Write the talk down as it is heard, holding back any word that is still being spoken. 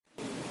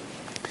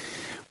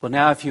Well,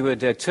 now if you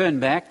would turn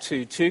back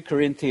to 2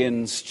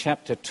 Corinthians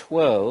chapter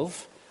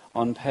 12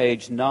 on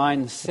page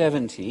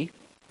 970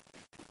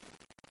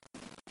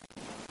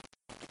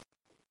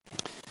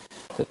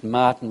 that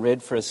Martin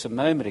read for us a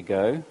moment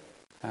ago,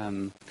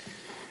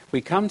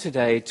 we come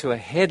today to a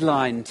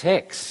headline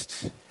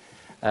text,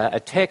 a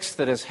text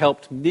that has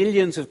helped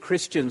millions of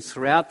Christians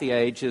throughout the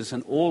ages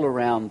and all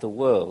around the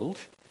world.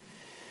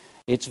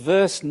 It's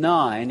verse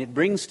 9. It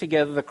brings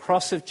together the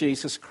cross of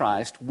Jesus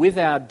Christ with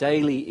our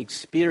daily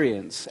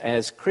experience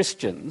as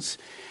Christians,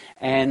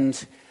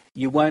 and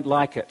you won't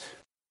like it.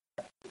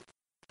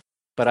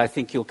 But I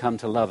think you'll come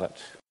to love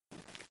it.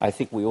 I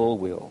think we all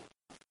will.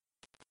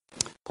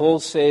 Paul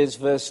says,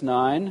 verse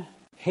 9,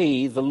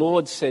 He, the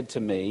Lord, said to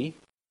me,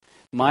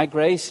 My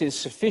grace is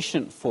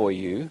sufficient for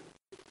you,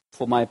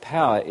 for my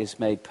power is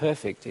made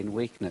perfect in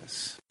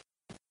weakness.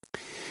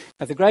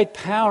 Now, the great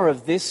power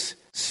of this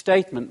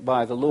statement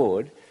by the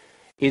Lord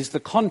is the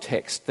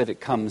context that it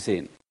comes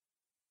in.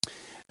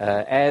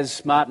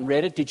 As Martin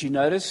read it, did you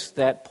notice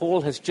that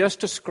Paul has just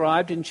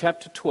described in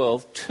chapter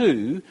 12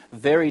 two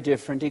very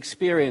different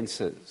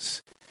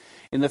experiences?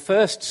 In the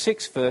first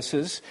 6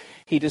 verses,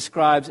 he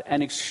describes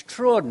an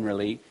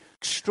extraordinary,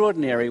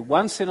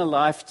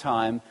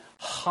 once-in-a-lifetime,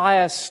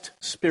 highest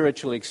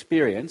spiritual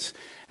experience.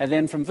 And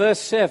then from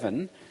verse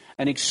 7,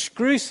 an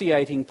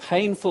excruciating,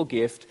 painful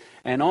gift,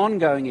 an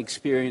ongoing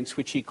experience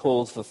which he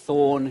calls the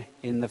thorn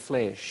in the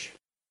flesh.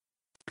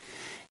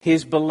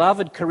 His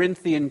beloved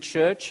Corinthian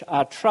church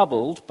are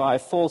troubled by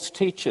false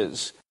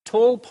teachers,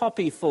 tall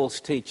poppy false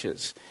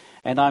teachers.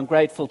 And I'm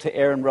grateful to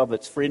Aaron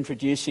Roberts for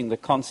introducing the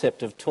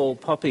concept of tall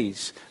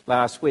poppies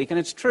last week. And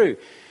it's true,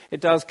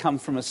 it does come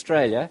from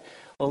Australia,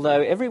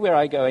 although everywhere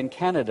I go in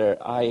Canada,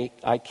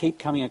 I keep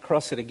coming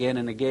across it again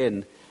and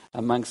again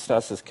amongst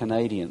us as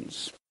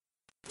Canadians.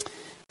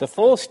 The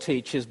false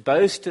teachers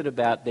boasted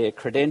about their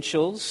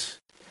credentials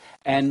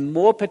and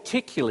more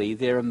particularly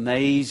their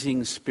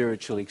amazing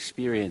spiritual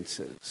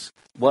experiences,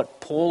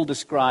 what Paul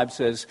describes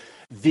as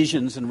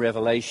visions and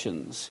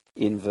revelations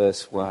in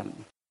verse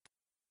 1.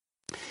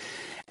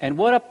 And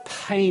what a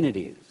pain it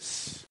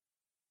is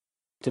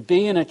to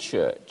be in a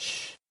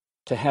church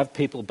to have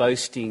people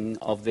boasting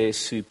of their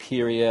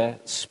superior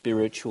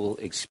spiritual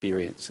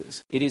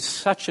experiences. It is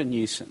such a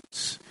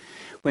nuisance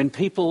when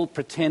people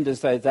pretend as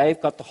though they've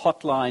got the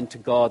hotline to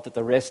God that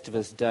the rest of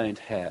us don't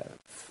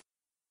have.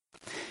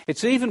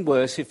 It's even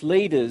worse if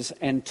leaders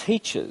and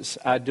teachers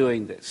are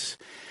doing this,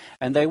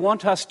 and they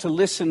want us to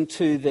listen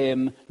to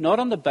them not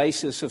on the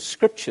basis of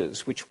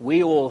scriptures, which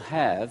we all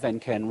have and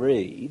can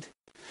read,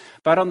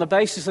 but on the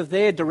basis of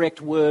their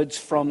direct words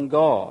from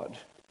God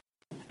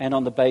and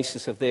on the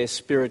basis of their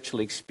spiritual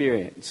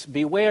experience.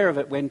 Beware of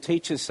it when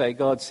teachers say,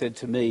 God said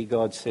to me,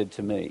 God said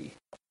to me.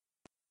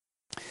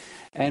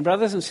 And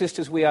brothers and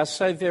sisters, we are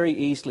so very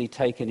easily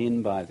taken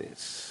in by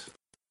this.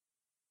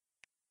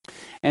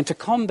 And to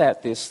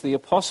combat this, the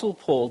Apostle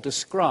Paul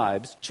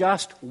describes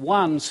just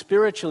one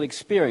spiritual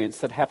experience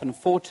that happened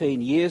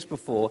 14 years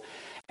before,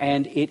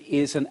 and it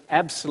is an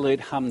absolute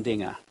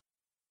humdinger.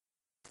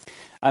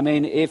 I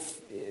mean,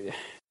 if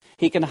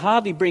he can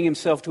hardly bring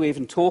himself to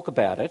even talk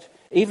about it,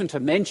 even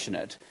to mention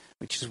it,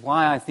 which is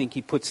why I think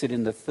he puts it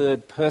in the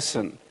third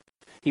person.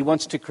 He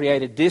wants to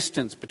create a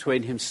distance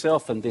between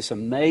himself and this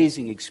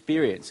amazing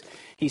experience.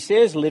 He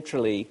says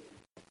literally,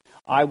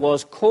 I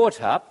was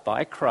caught up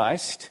by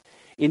Christ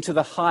into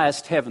the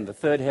highest heaven, the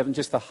third heaven,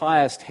 just the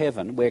highest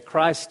heaven where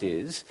Christ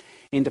is,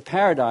 into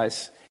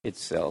paradise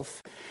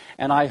itself.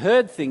 And I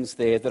heard things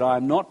there that I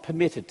am not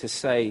permitted to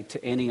say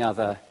to any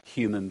other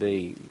human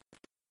being.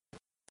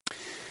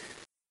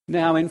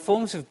 Now, in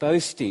terms of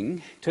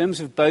boasting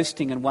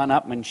and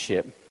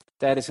one-upmanship,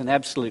 that is an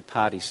absolute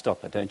party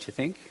stopper, don't you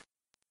think?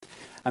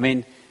 I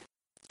mean,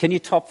 can you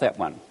top that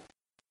one?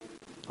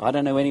 I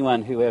don't know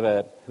anyone who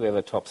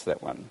ever tops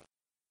that one.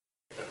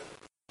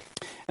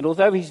 And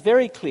although he's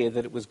very clear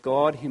that it was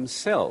God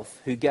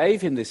himself who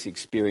gave him this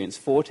experience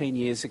 14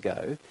 years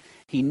ago,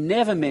 he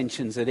never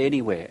mentions it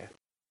anywhere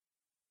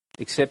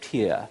except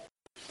here.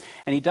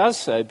 And he does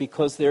so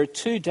because there are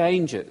 2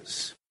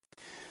 dangers.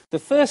 The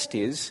first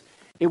is,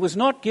 it was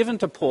not given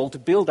to Paul to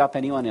build up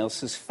anyone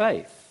else's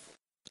faith.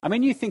 I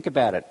mean, you think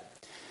about it.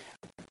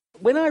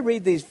 When I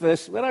read this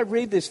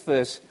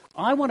verse,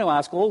 I want to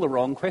ask all the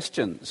wrong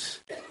questions.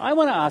 I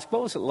want to ask,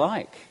 what was it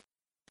like?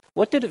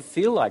 What did it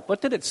feel like?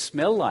 What did it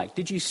smell like?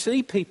 Did you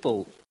see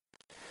people?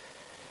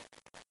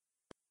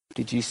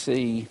 Did you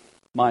see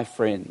my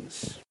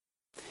friends?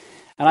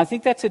 And I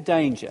think that's a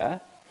danger.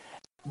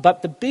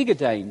 But the bigger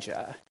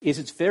danger is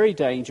it's very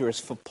dangerous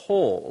for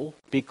Paul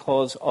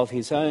because of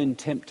his own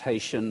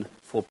temptation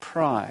for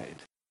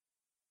pride.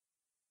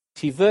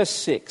 See, verse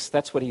 6,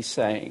 that's what he's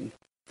saying.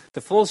 The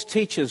false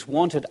teachers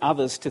wanted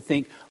others to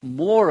think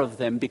more of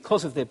them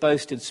because of their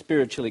boasted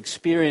spiritual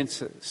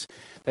experiences.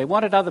 They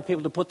wanted other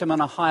people to put them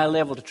on a higher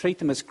level, to treat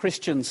them as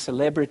Christian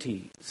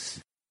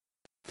celebrities.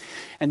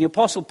 And the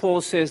Apostle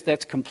Paul says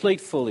that's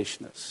complete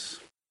foolishness.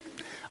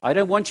 I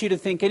don't want you to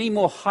think any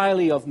more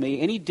highly of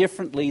me, any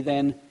differently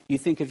than you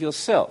think of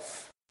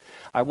yourself.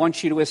 I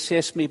want you to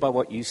assess me by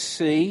what you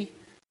see,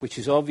 which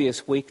is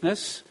obvious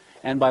weakness,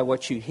 and by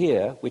what you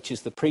hear, which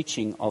is the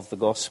preaching of the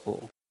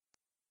gospel.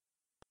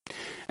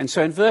 And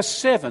so in verse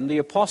 7, the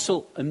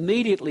apostle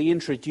immediately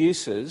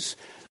introduces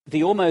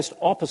the almost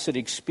opposite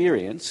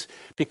experience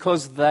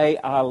because they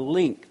are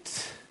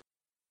linked.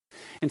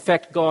 In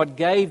fact, God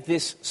gave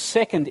this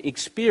second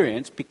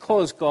experience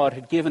because God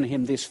had given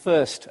him this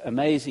first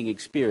amazing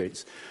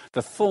experience.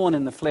 The thorn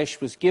in the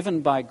flesh was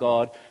given by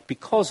God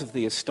because of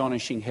the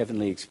astonishing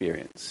heavenly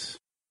experience.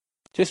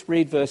 Just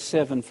read verse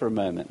 7 for a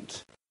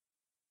moment.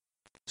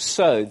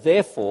 So,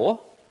 therefore,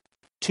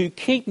 to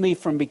keep me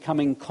from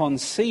becoming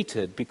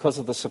conceited because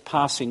of the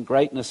surpassing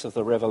greatness of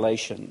the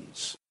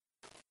revelations,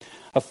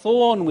 a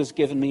thorn was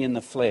given me in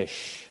the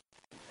flesh,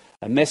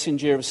 a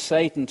messenger of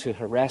Satan to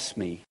harass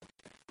me,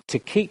 to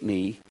keep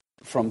me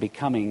from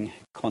becoming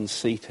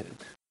conceited.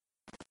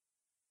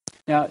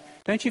 Now,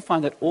 don't you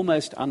find that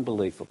almost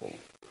unbelievable?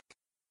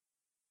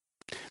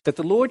 That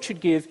the Lord should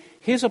give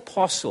his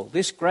apostle,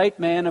 this great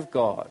man of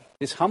God,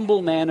 this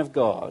humble man of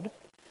God,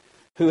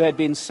 who had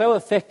been so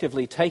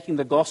effectively taking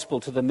the gospel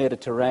to the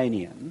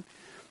Mediterranean,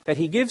 that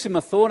he gives him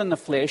a thorn in the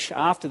flesh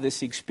after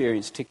this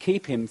experience to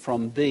keep him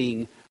from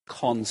being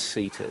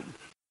conceited.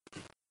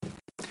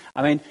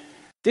 I mean,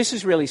 this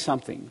is really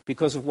something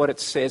because of what it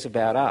says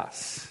about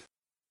us.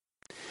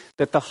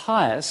 That the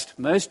highest,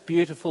 most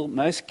beautiful,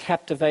 most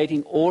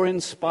captivating,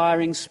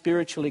 awe-inspiring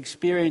spiritual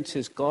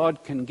experiences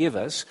God can give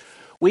us,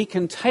 we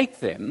can take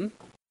them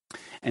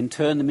and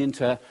turn them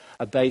into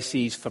a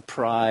basis for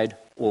pride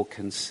or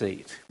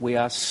conceit. We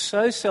are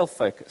so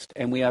self-focused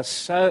and we are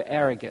so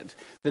arrogant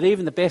that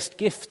even the best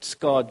gifts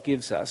God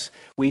gives us,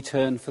 we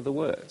turn for the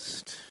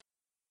worst.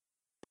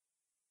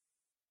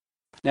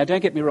 Now,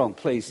 don't get me wrong,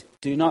 please,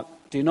 do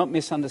not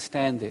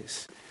misunderstand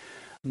this.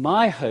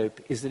 My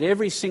hope is that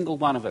every single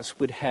one of us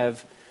would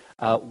have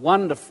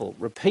wonderful,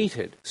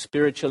 repeated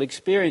spiritual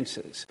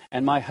experiences.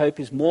 And my hope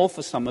is more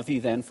for some of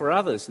you than for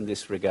others in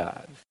this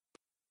regard.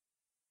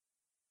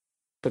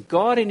 But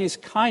God in his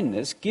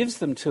kindness gives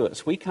them to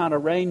us. We can't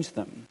arrange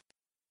them.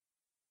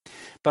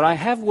 But I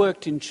have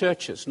worked in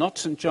churches, not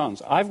St.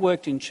 John's, I've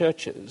worked in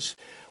churches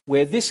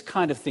where this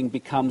kind of thing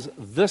becomes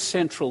the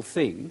central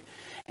thing,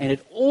 and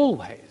it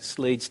always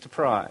leads to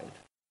pride.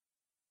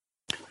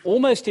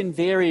 Almost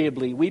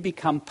invariably, we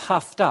become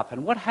puffed up.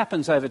 And what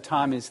happens over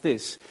time is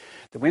this,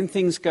 that when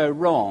things go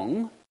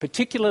wrong,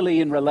 particularly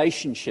in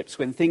relationships,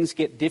 when things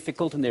get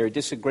difficult and there are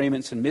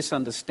disagreements and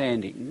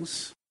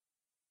misunderstandings,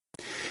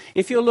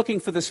 if you're looking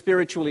for the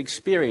spiritual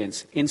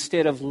experience,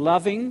 instead of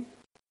loving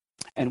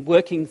and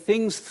working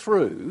things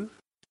through,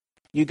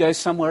 you go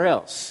somewhere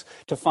else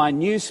to find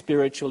new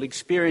spiritual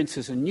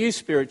experiences and new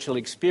spiritual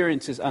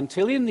experiences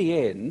until in the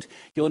end,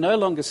 you're no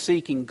longer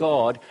seeking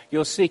God,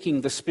 you're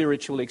seeking the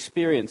spiritual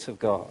experience of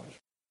God.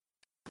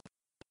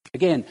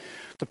 Again,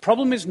 the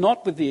problem is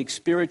not with the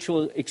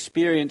spiritual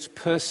experience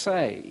per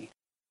se.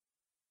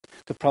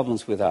 The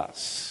problem's with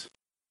us.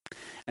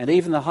 And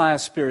even the higher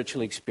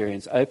spiritual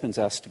experience opens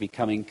us to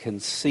becoming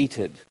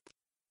conceited.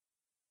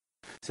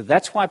 So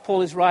that's why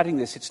Paul is writing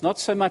this. It's not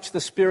so much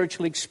the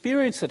spiritual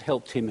experience that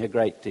helped him a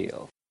great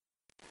deal,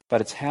 but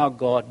it's how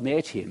God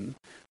met him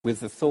with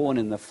the thorn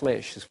in the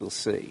flesh, as we'll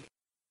see.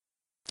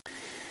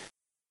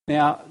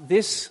 Now,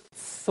 this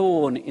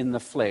thorn in the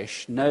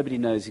flesh, nobody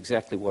knows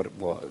exactly what it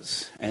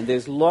was. And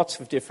there's lots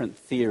of different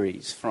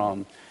theories,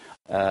 from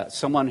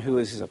someone who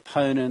is his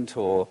opponent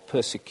or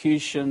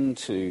persecution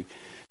to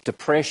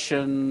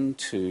depression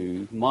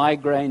to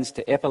migraines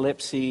to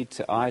epilepsy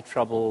to eye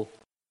trouble.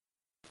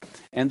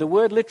 And the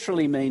word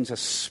literally means a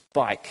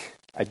spike,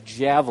 a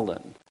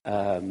javelin,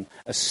 a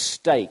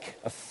stake,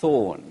 a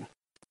thorn.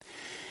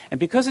 And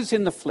because it's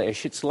in the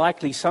flesh, it's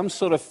likely some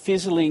sort of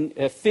fizzling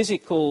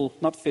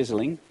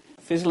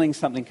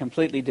something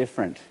completely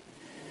different.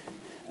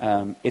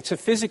 It's a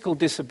physical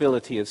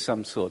disability of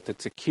some sort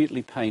that's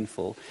acutely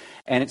painful,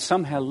 and it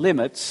somehow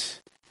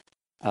limits,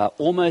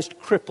 almost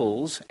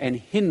cripples and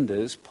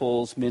hinders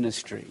Paul's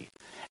ministry,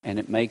 and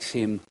it makes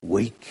him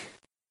weak.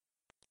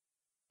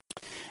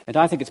 And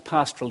I think it's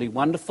pastorally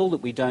wonderful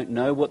that we don't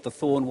know what the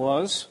thorn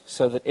was,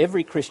 so that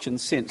every Christian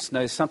since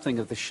knows something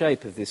of the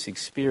shape of this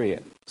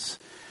experience.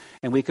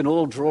 And we can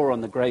all draw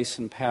on the grace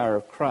and power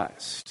of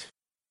Christ.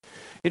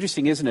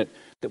 Interesting, isn't it,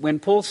 that when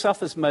Paul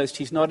suffers most,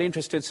 he's not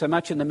interested so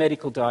much in the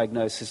medical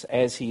diagnosis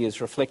as he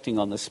is reflecting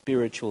on the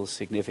spiritual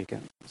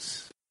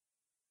significance.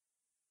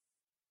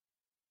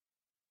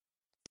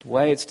 The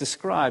way it's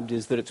described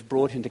is that it's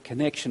brought into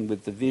connection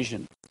with the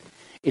vision.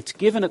 It's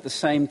given at the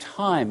same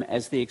time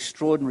as the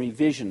extraordinary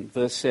vision,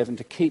 verse 7,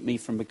 to keep me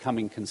from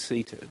becoming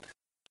conceited.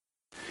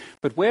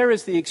 But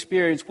whereas the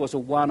experience was a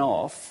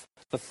one-off,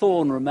 the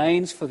thorn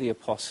remains for the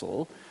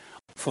apostle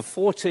for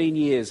 14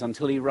 years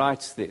until he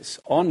writes this,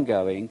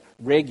 ongoing,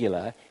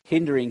 regular,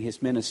 hindering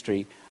his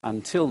ministry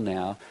until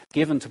now,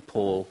 given to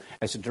Paul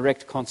as a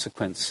direct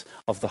consequence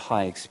of the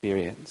high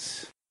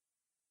experience.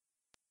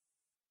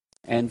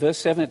 And verse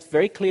 7, it's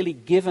very clearly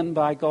given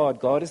by God.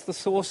 God is the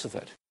source of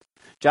it.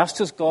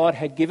 Just as God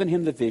had given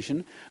him the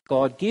vision,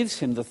 God gives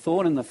him the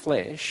thorn in the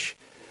flesh.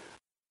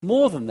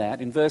 More than that,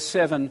 in verse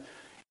 7,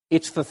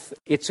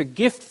 It's a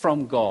gift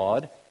from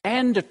God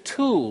and a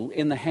tool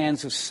in the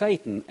hands of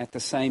Satan at the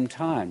same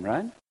time,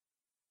 right?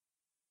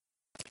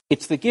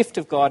 It's the gift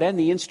of God and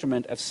the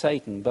instrument of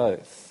Satan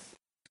both.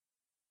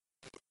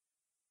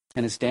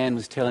 And as Dan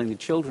was telling the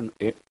children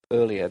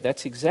earlier,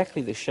 that's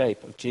exactly the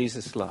shape of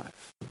Jesus'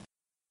 life.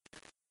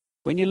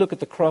 When you look at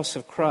the cross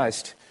of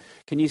Christ,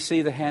 can you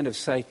see the hand of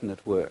Satan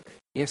at work?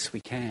 Yes, we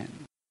can.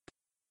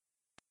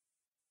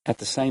 At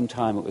the same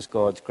time, it was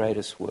God's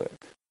greatest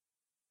work.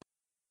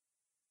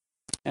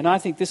 And I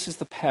think this is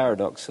the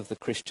paradox of the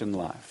Christian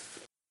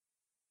life.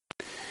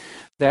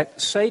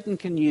 That Satan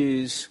can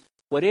use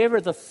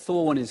whatever the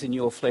thorn is in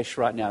your flesh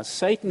right now,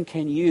 Satan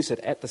can use it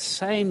at the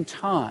same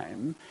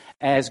time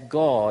as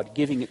God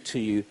giving it to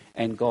you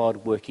and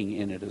God working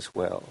in it as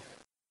well.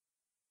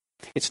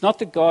 It's not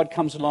that God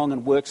comes along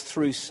and works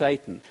through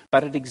Satan,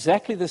 but at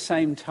exactly the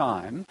same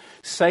time,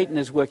 Satan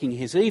is working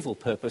his evil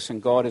purpose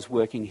and God is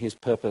working his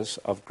purpose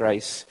of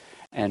grace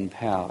and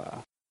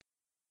power.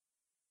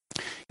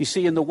 You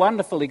see, in the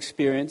wonderful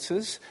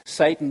experiences,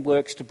 Satan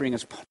works to bring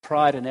us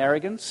pride and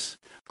arrogance.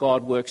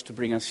 God works to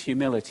bring us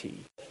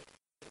humility.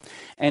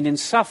 And in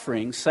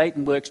suffering,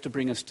 Satan works to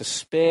bring us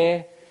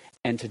despair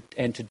and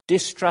to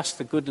distrust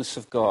the goodness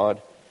of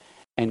God.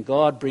 And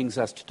God brings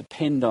us to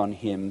depend on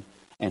him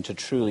and to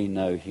truly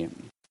know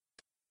him.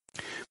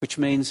 Which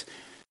means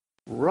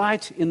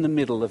right in the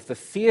middle of the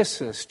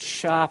fiercest,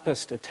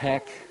 sharpest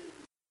attack,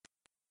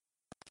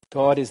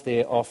 God is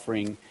there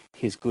offering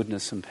his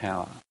goodness and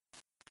power.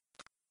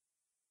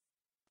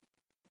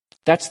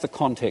 That's the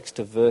context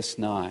of verse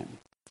 9.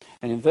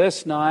 And in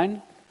verse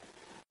 9,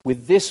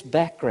 with this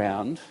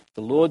background,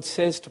 the Lord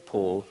says to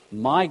Paul,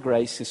 "My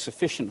grace is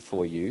sufficient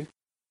for you.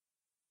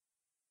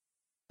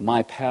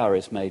 My power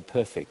is made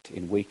perfect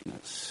in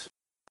weakness."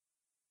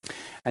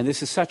 And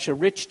this is such a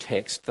rich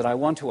text that I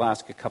want to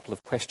ask a couple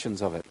of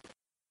questions of it.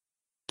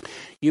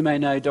 You may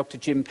know Dr.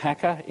 Jim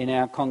Packer in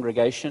our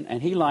congregation,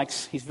 and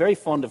he's very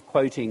fond of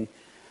quoting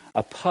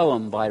a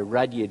poem by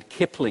Rudyard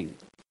Kipling,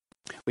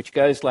 which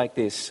goes like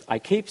this: "I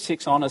keep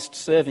 6 honest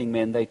serving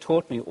men, they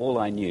taught me all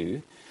I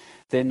knew.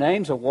 Their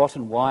names are what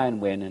and why and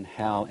when and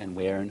how and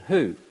where and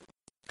who."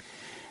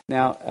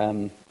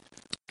 Now,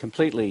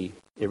 completely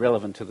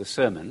irrelevant to the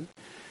sermon,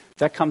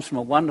 that comes from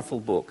a wonderful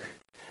book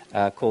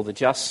called The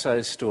Just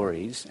So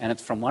Stories, and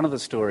it's from one of the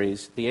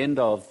stories, the end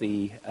of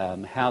the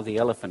How the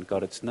Elephant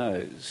Got Its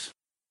Nose,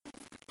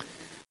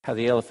 How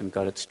the Elephant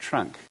Got Its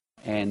Trunk.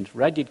 And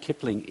Rudyard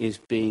Kipling is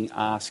being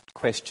asked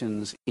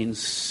questions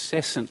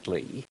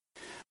incessantly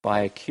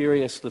by a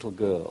curious little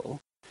girl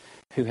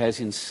who has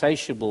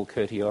insatiable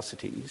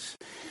curiosities.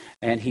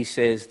 And he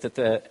says that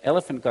the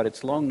elephant got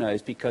its long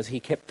nose because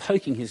he kept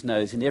poking his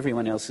nose in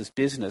everyone else's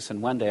business,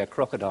 and one day a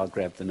crocodile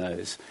grabbed the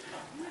nose.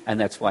 And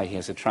that's why he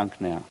has a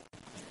trunk now.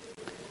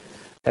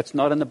 That's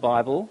not in the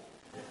Bible.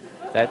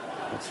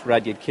 That's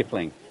Rudyard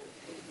Kipling.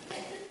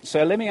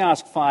 So let me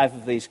ask 5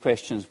 of these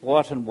questions: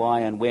 what and why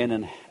and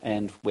when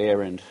and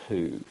where and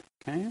who.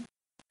 Okay?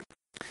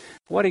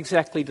 What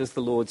exactly does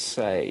the Lord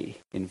say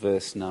in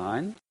verse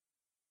 9?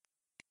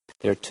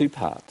 There are 2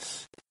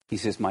 parts. He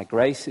says, "My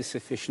grace is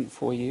sufficient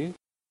for you,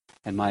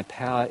 and my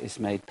power is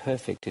made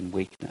perfect in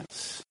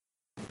weakness."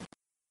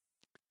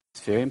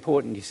 It's very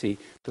important, you see.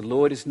 The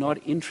Lord is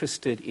not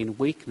interested in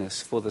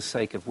weakness for the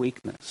sake of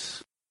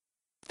weakness.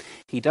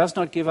 He does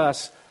not give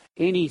us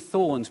any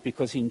thorns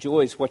because he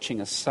enjoys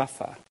watching us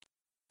suffer.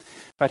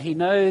 But he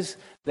knows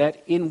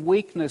that in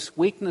weakness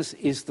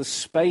is the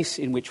space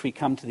in which we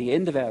come to the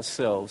end of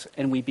ourselves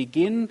and we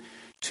begin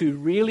to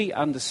really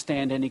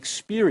understand and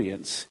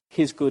experience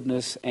his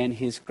goodness and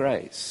his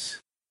grace.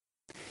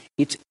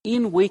 It's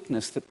in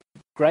weakness that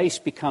grace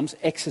becomes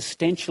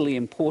existentially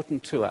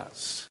important to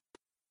us,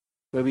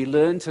 where we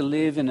learn to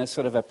live in a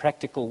sort of a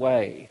practical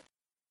way.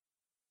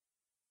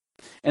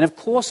 And of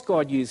course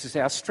God uses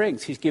our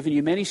strengths. He's given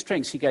you many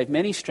strengths. He gave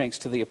many strengths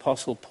to the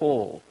Apostle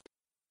Paul.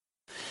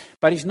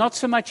 But he's not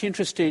so much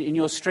interested in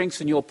your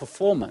strengths and your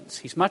performance.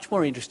 He's much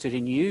more interested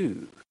in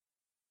you.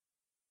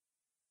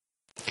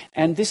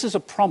 And this is a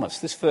promise,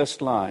 this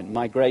first line: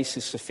 "My grace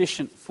is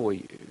sufficient for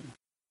you."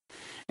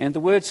 And the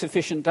word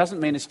sufficient doesn't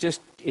mean it's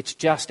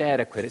just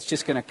adequate. It's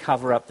just going to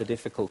cover up the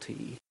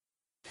difficulty.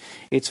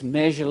 It's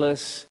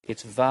measureless,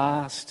 it's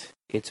vast,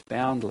 it's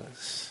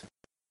boundless.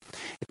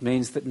 It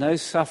means that no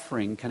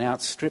suffering can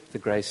outstrip the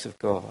grace of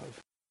God.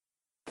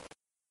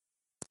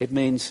 It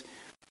means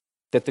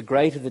that the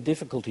greater the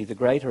difficulty, the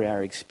greater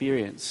our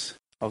experience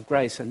of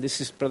grace. And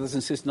this is, brothers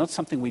and sisters, not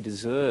something we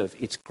deserve.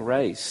 It's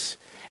grace.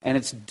 And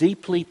it's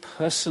deeply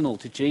personal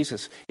to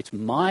Jesus. It's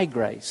my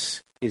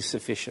grace is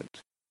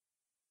sufficient.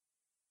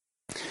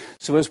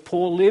 So as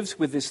Paul lives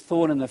with this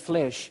thorn in the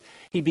flesh,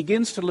 he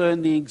begins to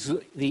learn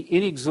the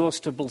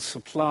inexhaustible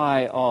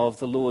supply of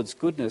the Lord's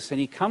goodness, and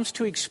he comes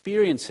to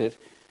experience it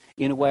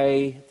in a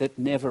way that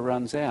never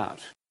runs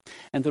out.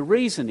 And the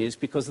reason is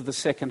because of the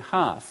second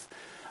half.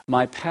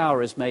 My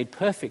power is made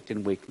perfect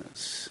in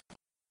weakness.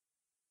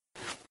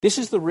 This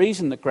is the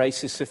reason that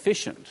grace is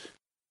sufficient.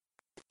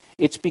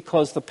 It's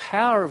because the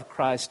power of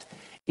Christ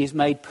is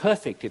made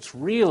perfect, it's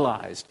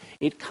realized,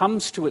 it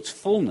comes to its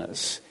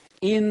fullness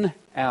in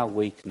our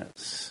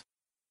weakness.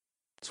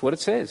 That's what it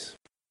says.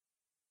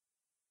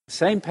 The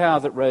same power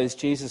that rose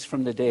Jesus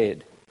from the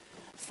dead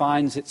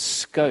finds its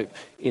scope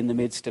in the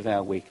midst of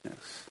our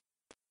weakness.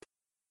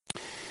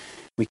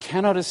 We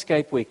cannot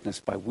escape weakness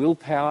by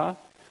willpower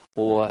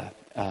or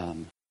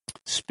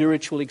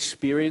spiritual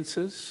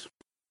experiences.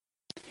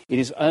 It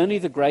is only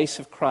the grace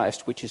of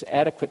Christ which is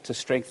adequate to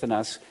strengthen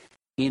us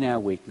in our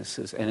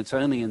weaknesses, and it's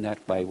only in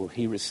that way will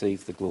he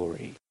receive the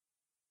glory.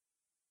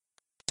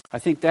 I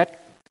think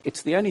that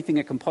it's the only thing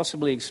that can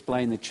possibly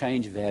explain the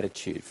change of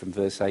attitude from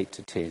verse 8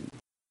 to 10.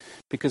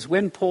 Because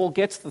when Paul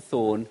gets the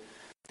thorn,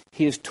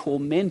 he is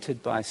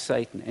tormented by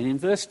Satan. And in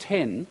verse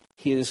 10,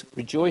 he is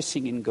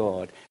rejoicing in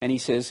God. And he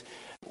says,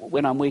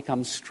 when I'm weak,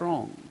 I'm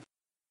strong.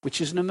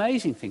 Which is an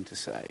amazing thing to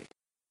say.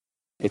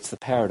 It's the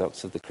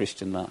paradox of the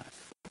Christian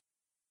life.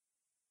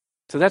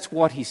 So that's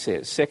what he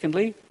says.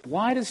 Secondly,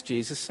 why does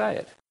Jesus say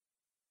it?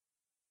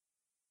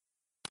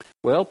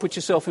 Well, put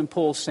yourself in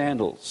Paul's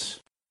sandals.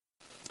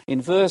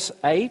 In verse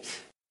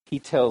 8, he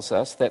tells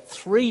us that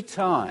 3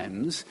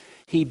 times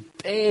he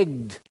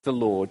begged the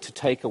Lord to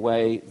take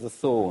away the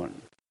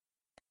thorn.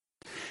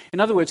 In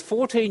other words,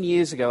 14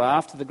 years ago,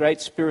 after the great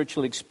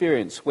spiritual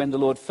experience, when the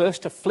Lord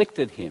first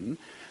afflicted him,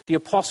 the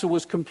apostle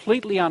was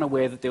completely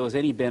unaware that there was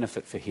any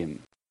benefit for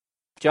him.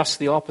 Just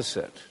the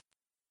opposite.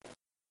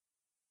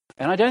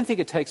 And I don't think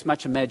it takes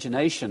much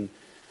imagination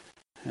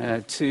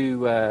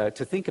to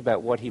think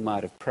about what he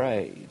might have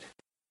prayed.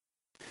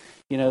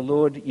 You know,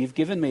 Lord, you've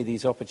given me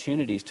these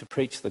opportunities to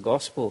preach the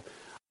gospel.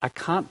 I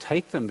can't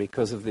take them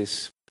because of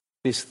this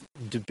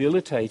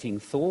debilitating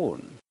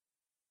thorn.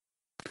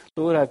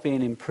 Lord, I've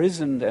been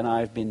imprisoned and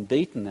I've been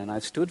beaten and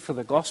I've stood for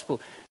the gospel.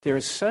 There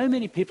are so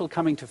many people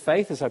coming to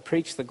faith as I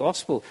preach the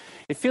gospel.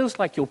 It feels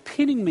like you're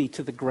pinning me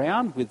to the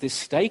ground with this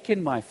stake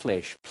in my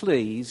flesh.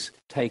 Please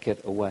take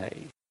it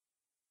away.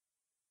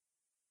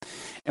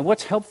 And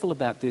what's helpful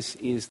about this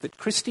is that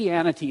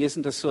Christianity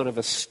isn't a sort of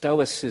a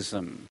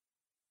stoicism.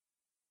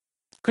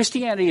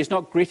 Christianity is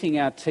not gritting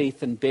our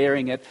teeth and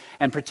bearing it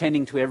and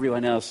pretending to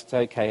everyone else, it's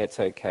okay, it's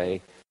okay,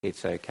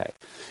 it's okay.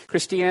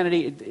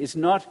 Christianity is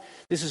not,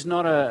 this is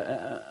not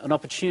an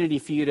opportunity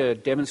for you to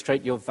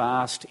demonstrate your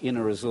vast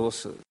inner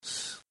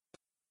resources.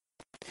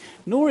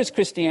 Nor is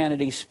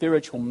Christianity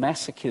spiritual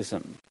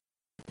masochism.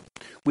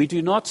 We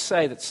do not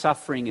say that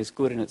suffering is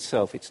good in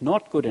itself. It's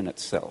not good in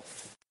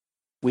itself.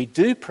 We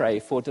do pray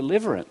for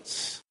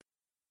deliverance.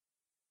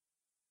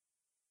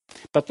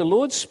 But the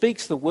Lord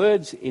speaks the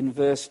words in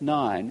verse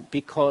 9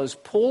 because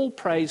Paul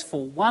prays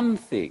for one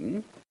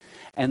thing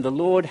and the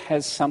Lord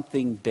has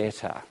something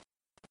better.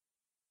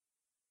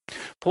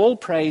 Paul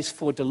prays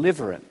for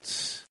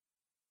deliverance,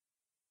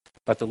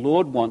 but the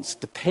Lord wants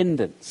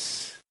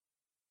dependence.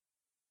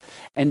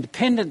 And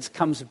dependence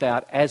comes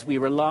about as we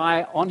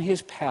rely on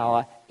his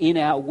power in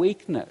our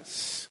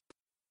weakness.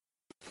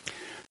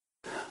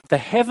 The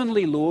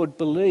heavenly Lord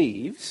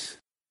believes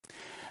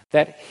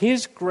that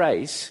his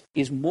grace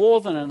is more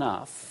than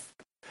enough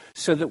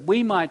so that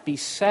we might be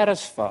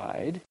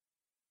satisfied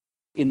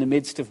in the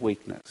midst of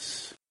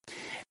weakness.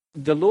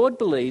 The Lord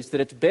believes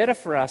that it's better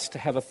for us to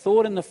have a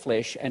thorn in the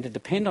flesh and to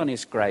depend on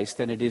his grace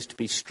than it is to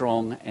be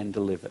strong and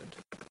delivered.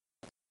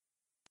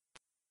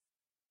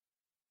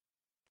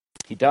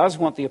 He does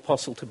want the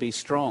apostle to be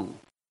strong,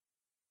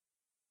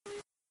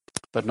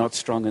 but not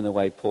strong in the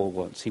way Paul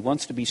wants. He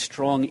wants to be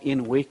strong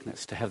in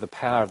weakness, to have the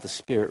power of the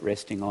Spirit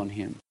resting on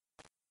him.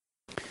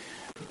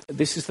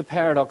 This is the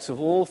paradox of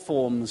all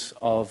forms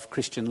of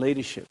Christian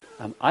leadership.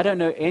 I don't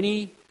know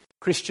any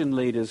Christian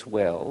leaders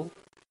well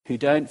who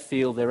don't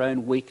feel their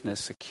own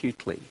weakness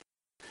acutely,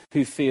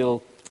 who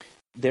feel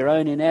their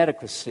own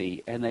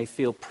inadequacy and they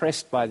feel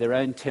pressed by their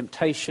own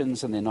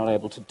temptations and they're not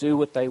able to do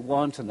what they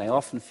want and they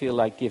often feel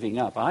like giving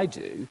up. I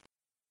do.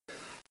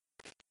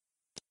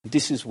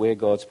 This is where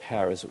God's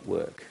power is at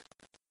work.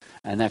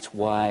 And that's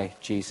why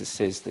Jesus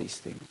says these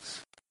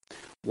things.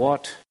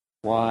 What,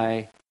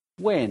 why,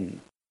 when?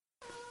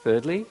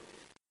 Thirdly,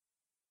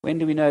 when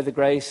do we know the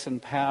grace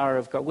and power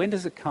of God? When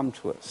does it come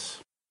to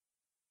us?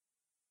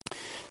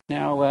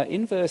 Now,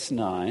 in verse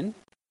 9,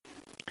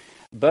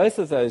 both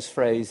of those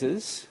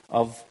phrases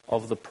of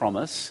the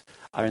promise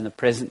are in the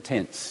present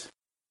tense.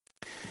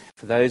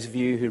 For those of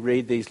you who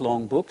read these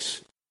long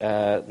books,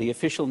 the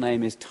official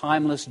name is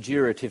timeless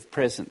durative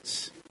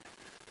presence.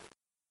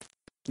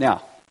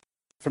 Now,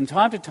 from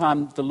time to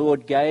time, the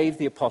Lord gave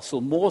the apostle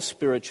more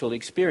spiritual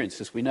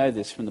experiences. We know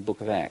this from the book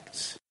of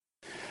Acts.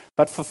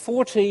 But for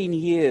 14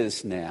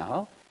 years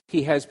now,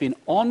 he has been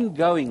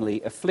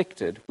ongoingly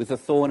afflicted with a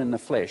thorn in the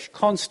flesh,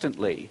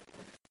 constantly.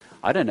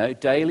 I don't know,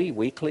 daily,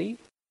 weekly.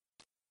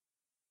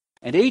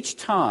 And each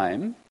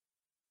time,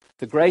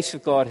 the grace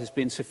of God has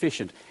been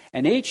sufficient.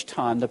 And each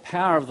time, the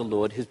power of the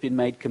Lord has been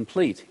made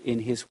complete in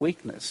his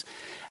weakness.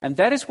 And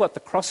that is what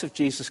the cross of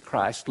Jesus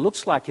Christ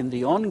looks like in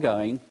the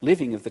ongoing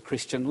living of the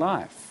Christian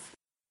life.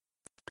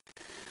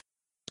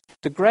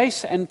 The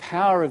grace and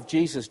power of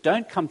Jesus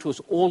don't come to us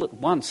all at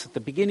once at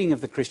the beginning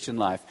of the Christian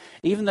life,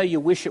 even though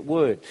you wish it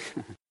would.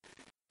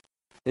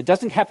 It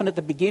doesn't happen at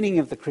the beginning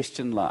of the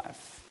Christian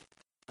life.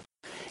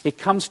 It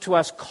comes to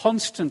us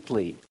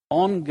constantly,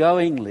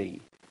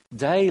 ongoingly,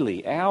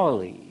 daily,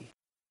 hourly.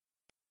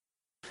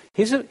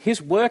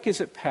 His work is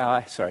at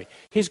power,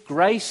 His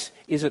grace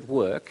is at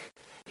work,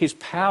 His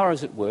power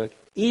is at work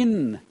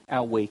in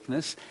our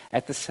weakness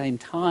at the same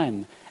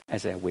time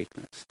as our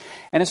weakness.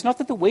 And it's not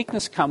that the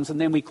weakness comes and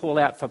then we call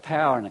out for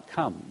power and it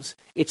comes.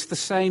 It's the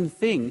same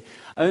thing,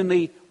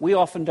 only we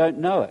often don't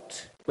know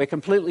it. We're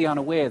completely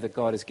unaware that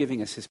God is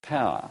giving us His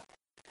power.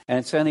 And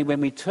it's only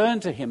when we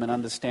turn to Him and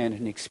understand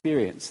and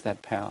experience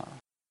that power.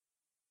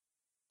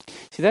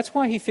 See, that's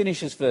why he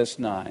finishes verse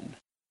 9.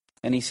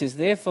 And he says,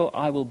 "Therefore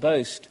I will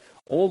boast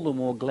all the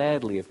more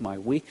gladly of my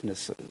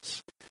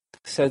weaknesses,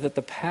 so that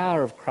the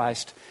power of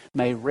Christ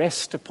may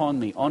rest upon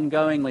me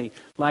ongoingly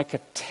like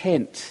a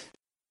tent."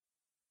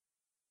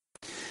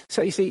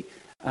 So you see,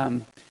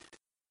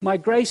 my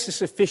grace is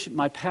sufficient,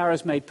 my power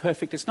is made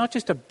perfect. It's not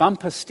just a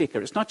bumper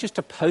sticker. It's not just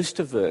a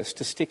poster verse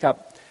to stick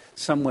up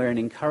somewhere and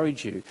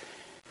encourage you.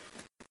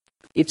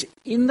 It's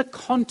in the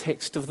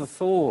context of the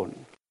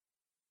thorn.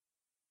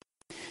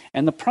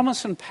 And the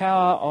promise and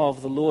power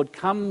of the Lord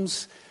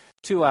comes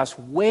to us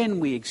when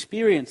we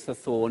experience the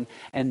thorn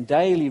and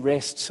daily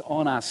rests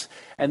on us.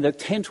 And the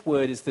tent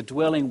word is the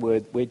dwelling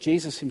word, where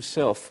Jesus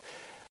himself,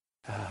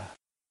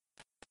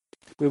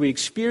 where we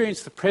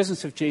experience the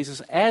presence of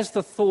Jesus as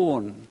the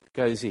thorn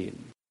goes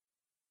in.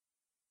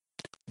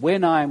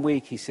 When I am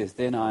weak, he says,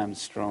 then I am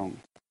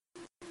strong.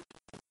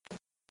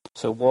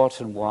 So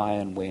what and why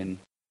and when?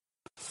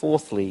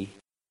 Fourthly,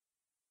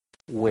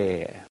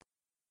 where?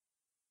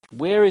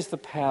 Where is the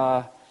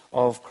power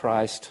of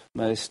Christ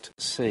most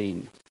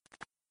seen?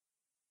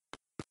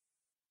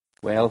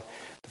 Well,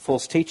 the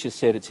false teachers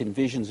said it's in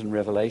visions and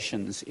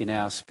revelations, in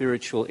our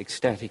spiritual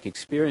ecstatic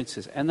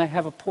experiences, and they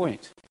have a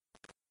point.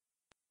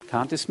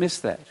 Can't dismiss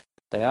that.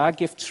 They are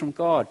gifts from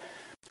God.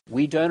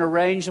 We don't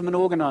arrange them and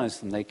organise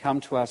them. They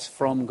come to us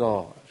from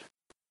God.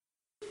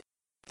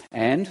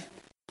 And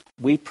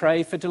we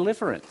pray for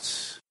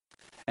deliverance.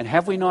 And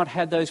have we not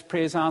had those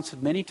prayers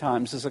answered many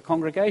times as a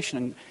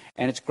congregation?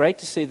 And it's great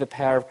to see the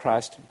power of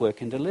Christ at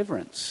work in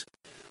deliverance.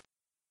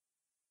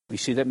 We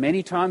see that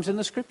many times in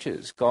the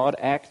Scriptures. God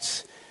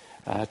acts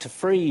to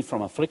free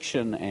from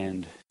affliction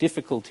and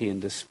difficulty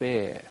and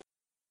despair.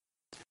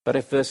 But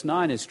if verse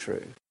 9 is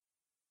true,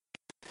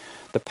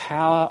 the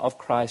power of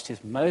Christ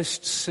is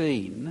most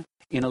seen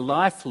in a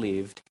life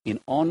lived in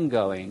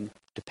ongoing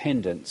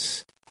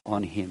dependence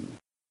on Him.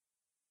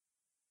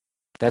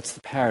 That's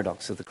the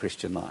paradox of the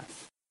Christian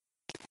life.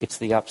 It's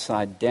the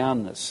upside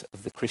downness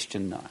of the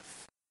Christian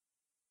life.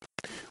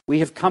 We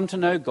have come to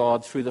know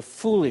God through the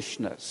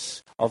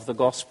foolishness of the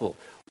gospel.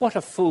 What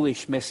a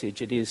foolish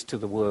message it is to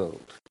the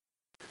world.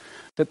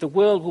 That the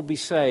world will be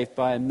saved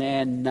by a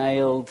man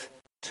nailed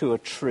to a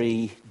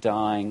tree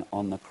dying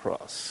on the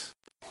cross.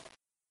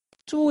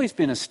 It's always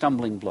been a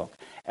stumbling block.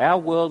 Our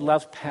world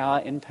loves power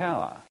in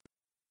power.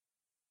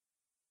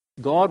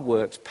 God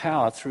works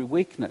power through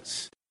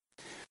weakness.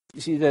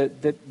 You see,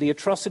 the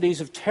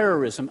atrocities of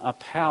terrorism are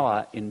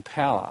power in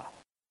power.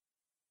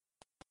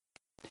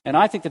 And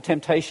I think the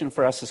temptation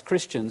for us as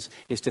Christians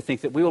is to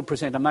think that we will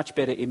present a much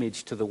better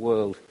image to the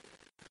world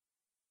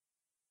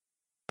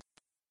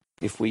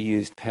if we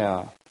used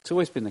power. It's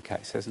always been the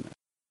case, hasn't it?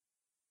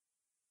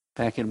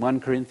 Back in 1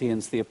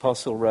 Corinthians, the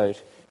apostle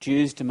wrote,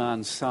 "Jews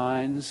demand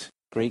signs,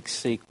 Greeks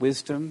seek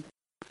wisdom.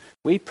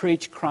 We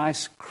preach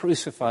Christ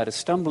crucified, a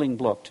stumbling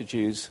block to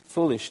Jews,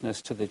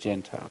 foolishness to the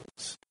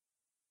Gentiles."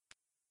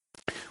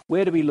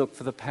 Where do we look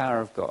for the power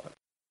of God?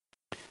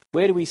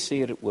 Where do we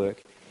see it at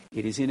work?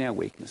 It is in our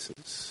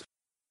weaknesses.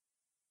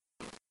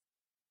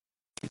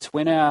 It's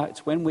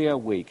when we are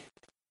weak,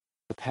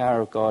 the power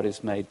of God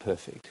is made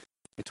perfect.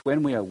 It's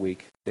when we are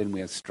weak, then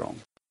we are strong.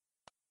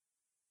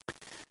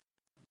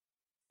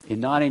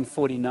 In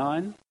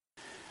 1949,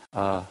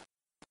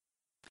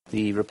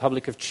 the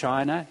Republic of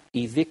China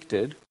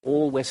evicted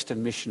all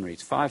Western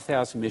missionaries.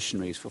 5,000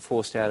 missionaries were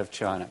forced out of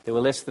China. There were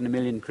less than 1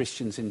 million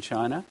Christians in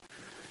China,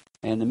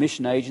 and the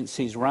mission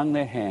agencies wrung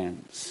their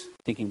hands,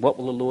 thinking, what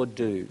will the Lord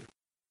do?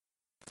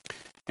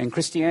 And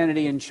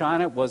Christianity in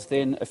China was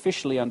then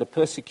officially under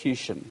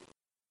persecution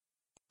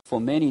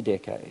for many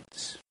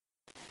decades.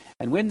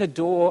 And when the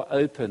door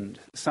opened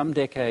some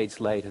decades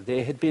later,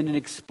 there had been an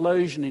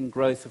explosion in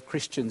growth of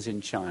Christians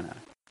in China.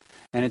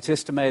 And it's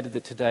estimated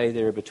that today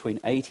there are between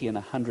 80 and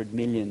 100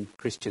 million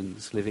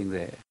Christians living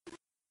there.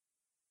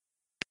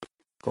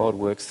 God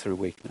works through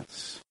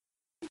weakness.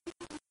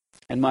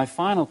 And my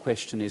final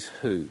question is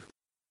who?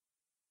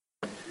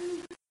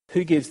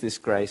 Who gives this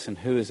grace and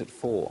who is it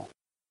for?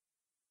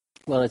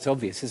 Well, it's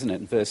obvious, isn't it?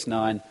 In verse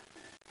 9,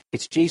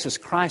 it's Jesus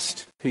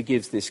Christ who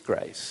gives this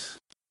grace.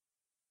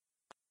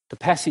 The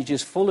passage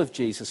is full of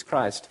Jesus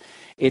Christ.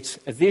 It's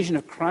a vision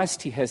of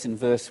Christ he has in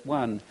verse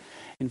 1.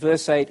 In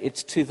verse 8,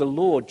 it's to the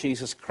Lord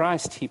Jesus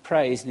Christ he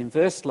prays. And in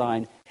verse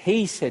 9,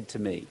 he said to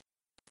me.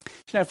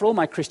 You know, for all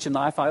my Christian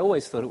life, I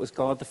always thought it was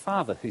God the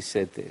Father who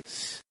said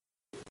this.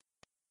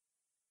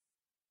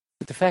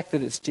 But the fact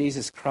that it's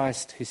Jesus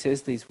Christ who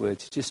says these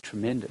words is just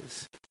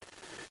tremendous.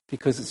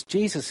 Because it's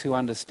Jesus who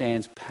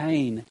understands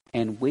pain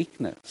and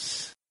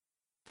weakness.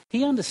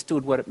 He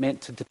understood what it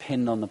meant to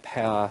depend on the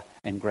power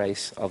and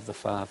grace of the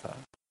Father.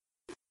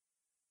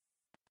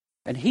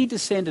 And he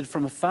descended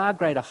from a far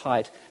greater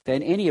height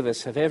than any of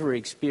us have ever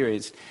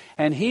experienced.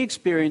 And he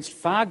experienced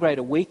far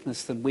greater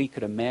weakness than we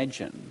could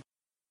imagine.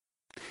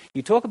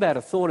 You talk about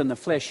a thorn in the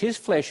flesh. His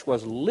flesh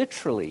was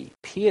literally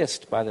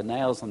pierced by the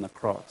nails on the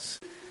cross,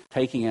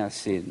 taking our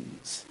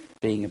sins,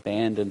 being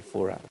abandoned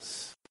for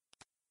us.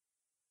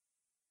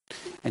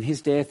 And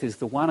his death is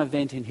the one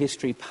event in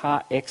history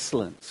par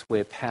excellence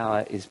where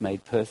power is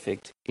made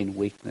perfect in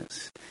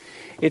weakness.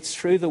 It's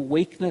through the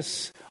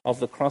weakness of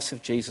the cross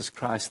of Jesus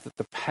Christ that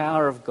the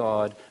power of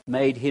God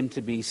made him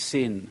to be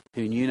sin,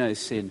 who knew no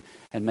sin,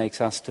 and makes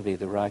us to be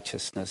the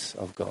righteousness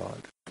of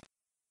God.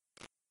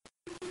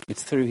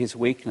 It's through his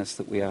weakness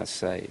that we are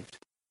saved.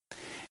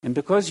 And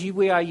because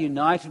we are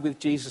united with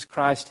Jesus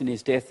Christ in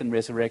his death and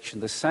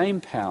resurrection, the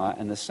same power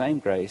and the same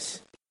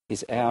grace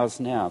is ours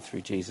now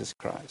through Jesus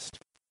Christ.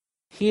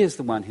 He is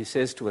the one who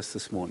says to us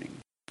this morning,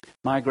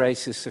 "My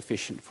grace is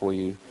sufficient for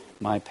you,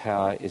 my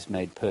power is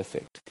made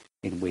perfect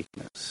in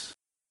weakness."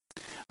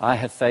 I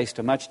have faced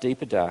a much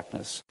deeper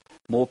darkness,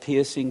 more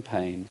piercing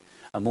pain,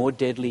 a more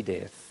deadly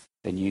death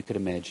than you could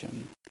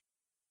imagine.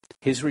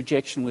 His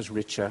rejection was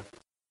richer.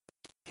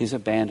 His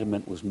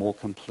abandonment was more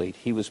complete.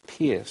 He was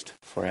pierced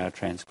for our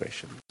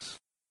transgressions.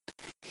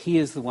 He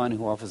is the one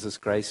who offers us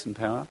grace and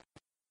power.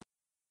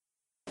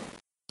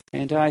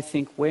 And I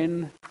think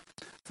when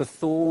the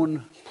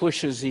thorn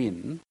pushes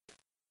in,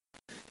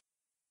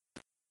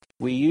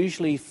 we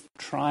usually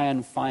try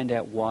and find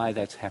out why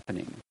that's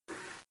happening.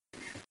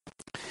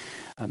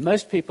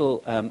 Most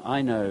people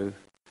I know,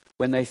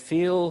 when they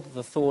feel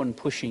the thorn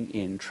pushing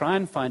in, try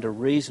and find a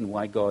reason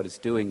why God is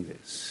doing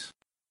this.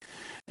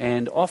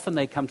 And often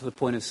they come to the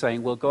point of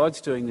saying, well,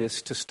 God's doing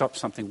this to stop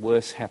something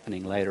worse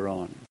happening later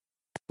on.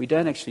 We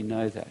don't actually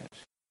know that.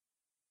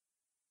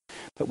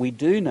 But we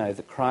do know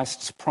that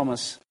Christ's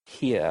promise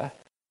here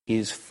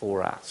is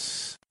for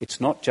us. It's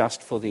not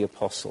just for the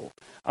apostle.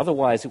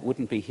 Otherwise, it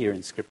wouldn't be here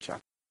in Scripture.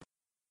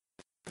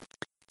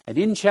 And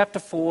in chapter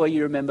 4,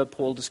 you remember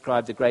Paul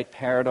described the great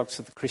paradox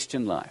of the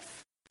Christian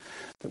life.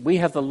 That we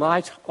have the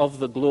light of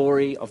the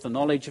glory of the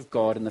knowledge of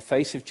God in the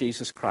face of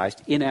Jesus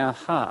Christ in our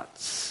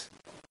hearts.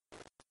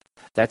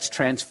 That's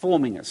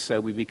transforming us so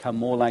we become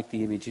more like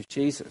the image of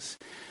Jesus.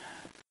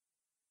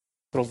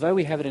 But although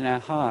we have it in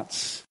our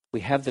hearts,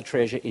 we have the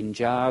treasure in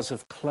jars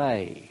of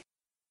clay,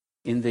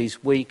 in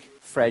these weak,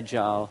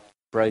 fragile,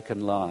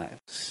 broken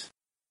lives.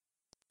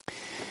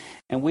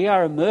 And we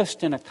are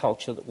immersed in a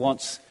culture that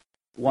wants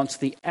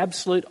the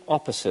absolute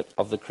opposite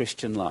of the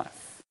Christian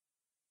life.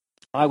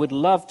 I would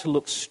love to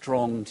look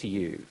strong to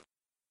you.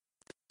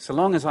 So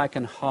long as I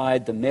can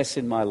hide the mess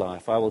in my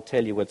life, I will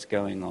tell you what's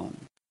going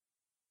on.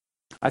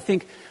 I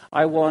think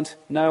I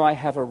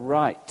have a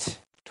right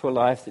to a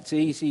life that's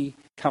easy,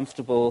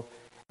 comfortable,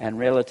 and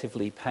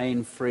relatively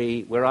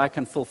pain-free, where I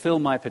can fulfill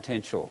my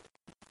potential.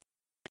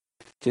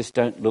 Just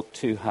don't look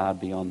too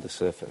hard beyond the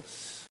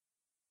surface.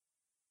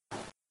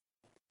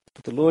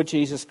 But the Lord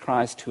Jesus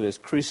Christ, who is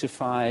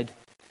crucified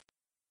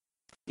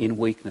in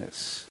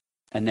weakness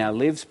and now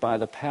lives by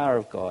the power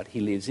of God,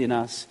 he lives in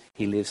us,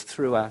 he lives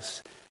through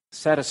us,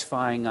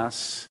 satisfying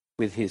us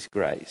with his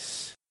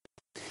grace.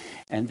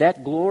 And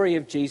that glory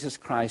of Jesus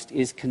Christ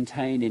is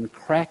contained in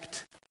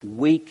cracked,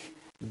 weak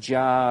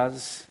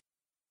jars,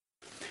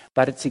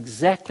 but it's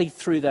exactly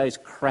through those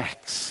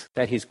cracks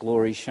that his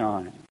glory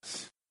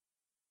shines.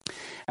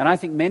 And I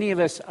think many of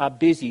us are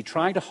busy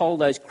trying to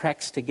hold those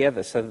cracks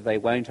together so that they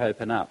won't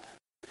open up.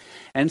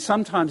 And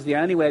sometimes the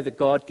only way that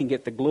God can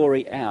get the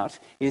glory out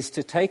is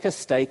to take a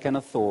stake and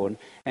a thorn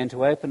and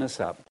to open us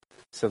up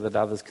so that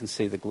others can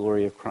see the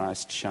glory of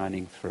Christ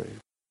shining through.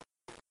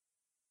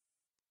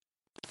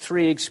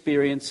 3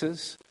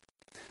 experiences: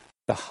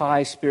 the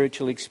high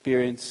spiritual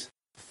experience,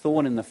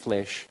 thorn in the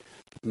flesh.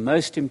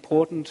 Most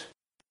important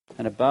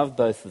and above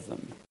both of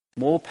them,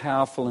 more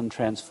powerful and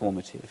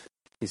transformative,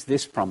 is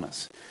this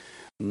promise: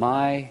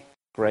 my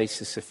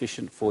grace is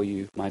sufficient for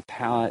you, my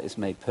power is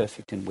made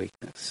perfect in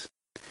weakness.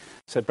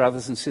 So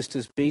brothers and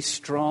sisters, be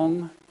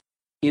strong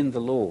in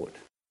the Lord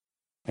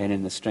and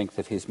in the strength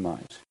of his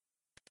might.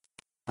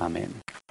 Amen.